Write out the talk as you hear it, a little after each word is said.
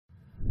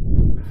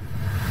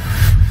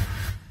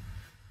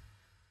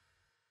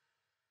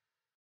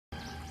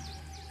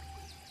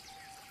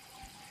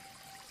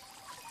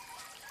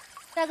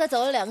大概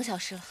走了2个小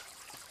时了，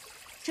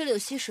这里有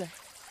溪水，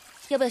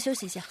要不要休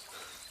息一下？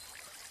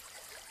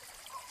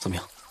怎么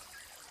样？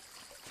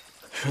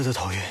实在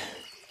头晕，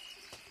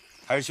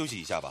还是休息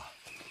一下吧。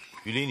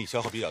雨林里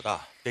消耗比较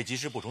大，得及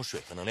时补充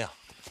水和能量。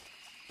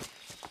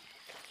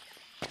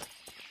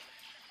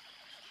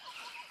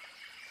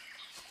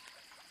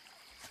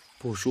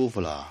不舒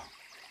服了？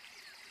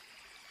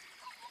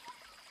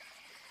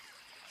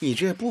你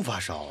这不发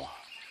烧啊？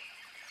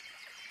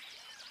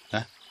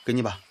来，给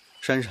你把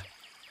扇扇。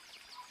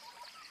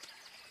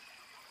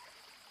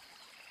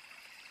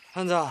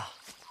汉子，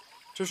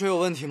这水有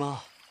问题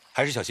吗？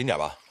还是小心点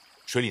吧，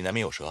水里难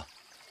免有蛇。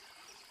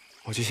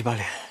我去洗把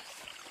脸。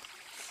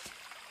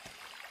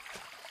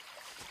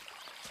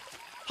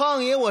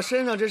胖爷，我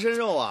身上这身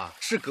肉啊，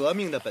是革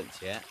命的本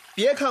钱。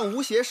别看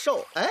吴邪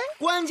瘦，哎，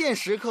关键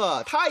时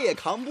刻他也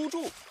扛不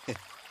住。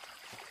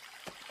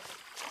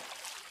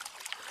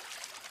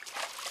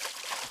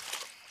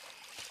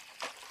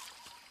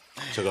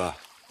小哥，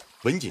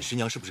文锦师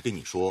娘是不是跟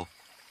你说，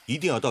一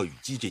定要到雨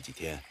季这几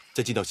天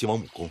再进到西王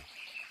母宫？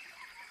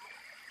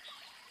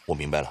我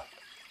明白了，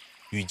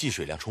雨季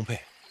水量充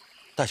沛，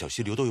大小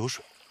溪流都有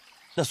水，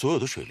那所有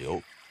的水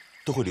流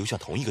都会流向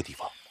同一个地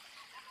方。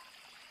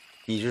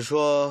你是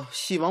说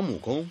西王母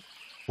宫？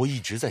我一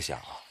直在想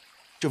啊，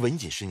这文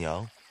锦师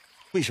娘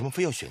为什么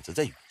非要选择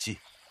在雨季？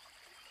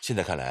现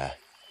在看来，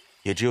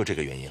也只有这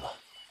个原因了。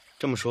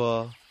这么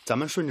说，咱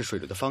们顺着水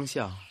流的方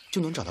向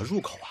就能找到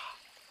入口啊？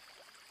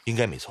应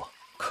该没错。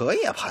可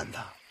以啊，潘子，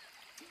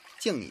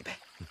敬你一杯。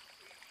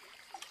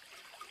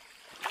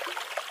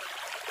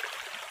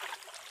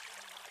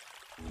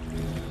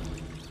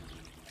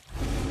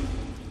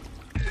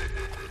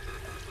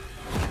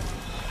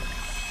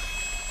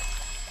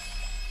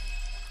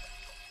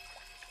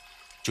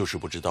就是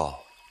不知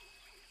道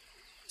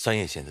三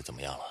爷现在怎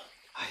么样了。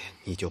哎呀，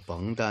你就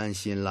甭担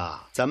心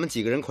了，咱们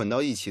几个人捆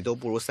到一起都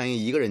不如三爷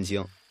一个人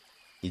精，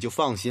你就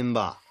放心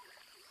吧。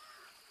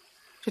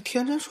这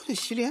天真说的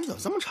洗脸怎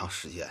么这么长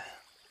时间呀？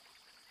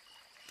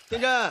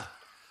天真，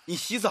你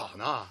洗澡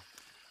呢？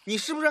你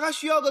是不是还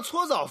需要个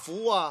搓澡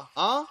服务啊？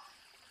啊？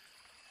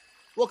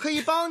我可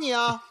以帮你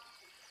啊。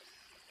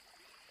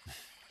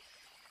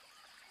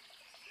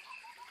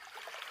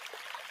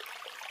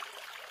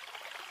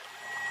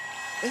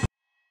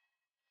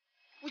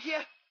吴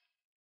邪，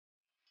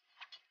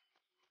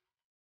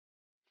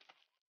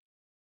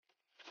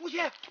吴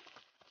邪，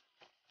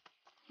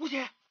吴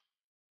邪，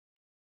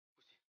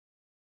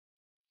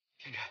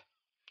天真，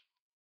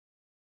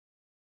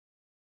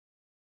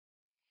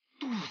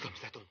肚子怎么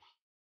在动啊？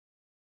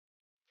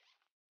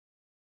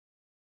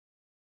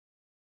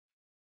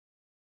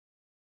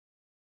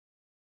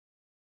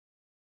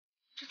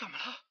这怎么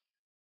了？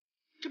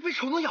这被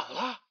虫子咬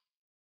了？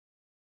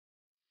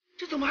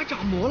这怎么还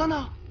长膜了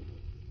呢？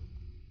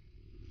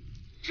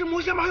这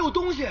膜下面还有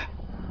东西，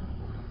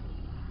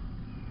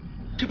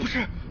这不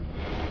是？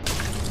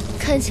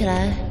看起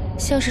来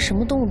像是什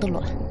么动物的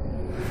卵。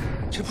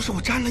这不是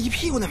我沾了一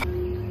屁股那玩意儿？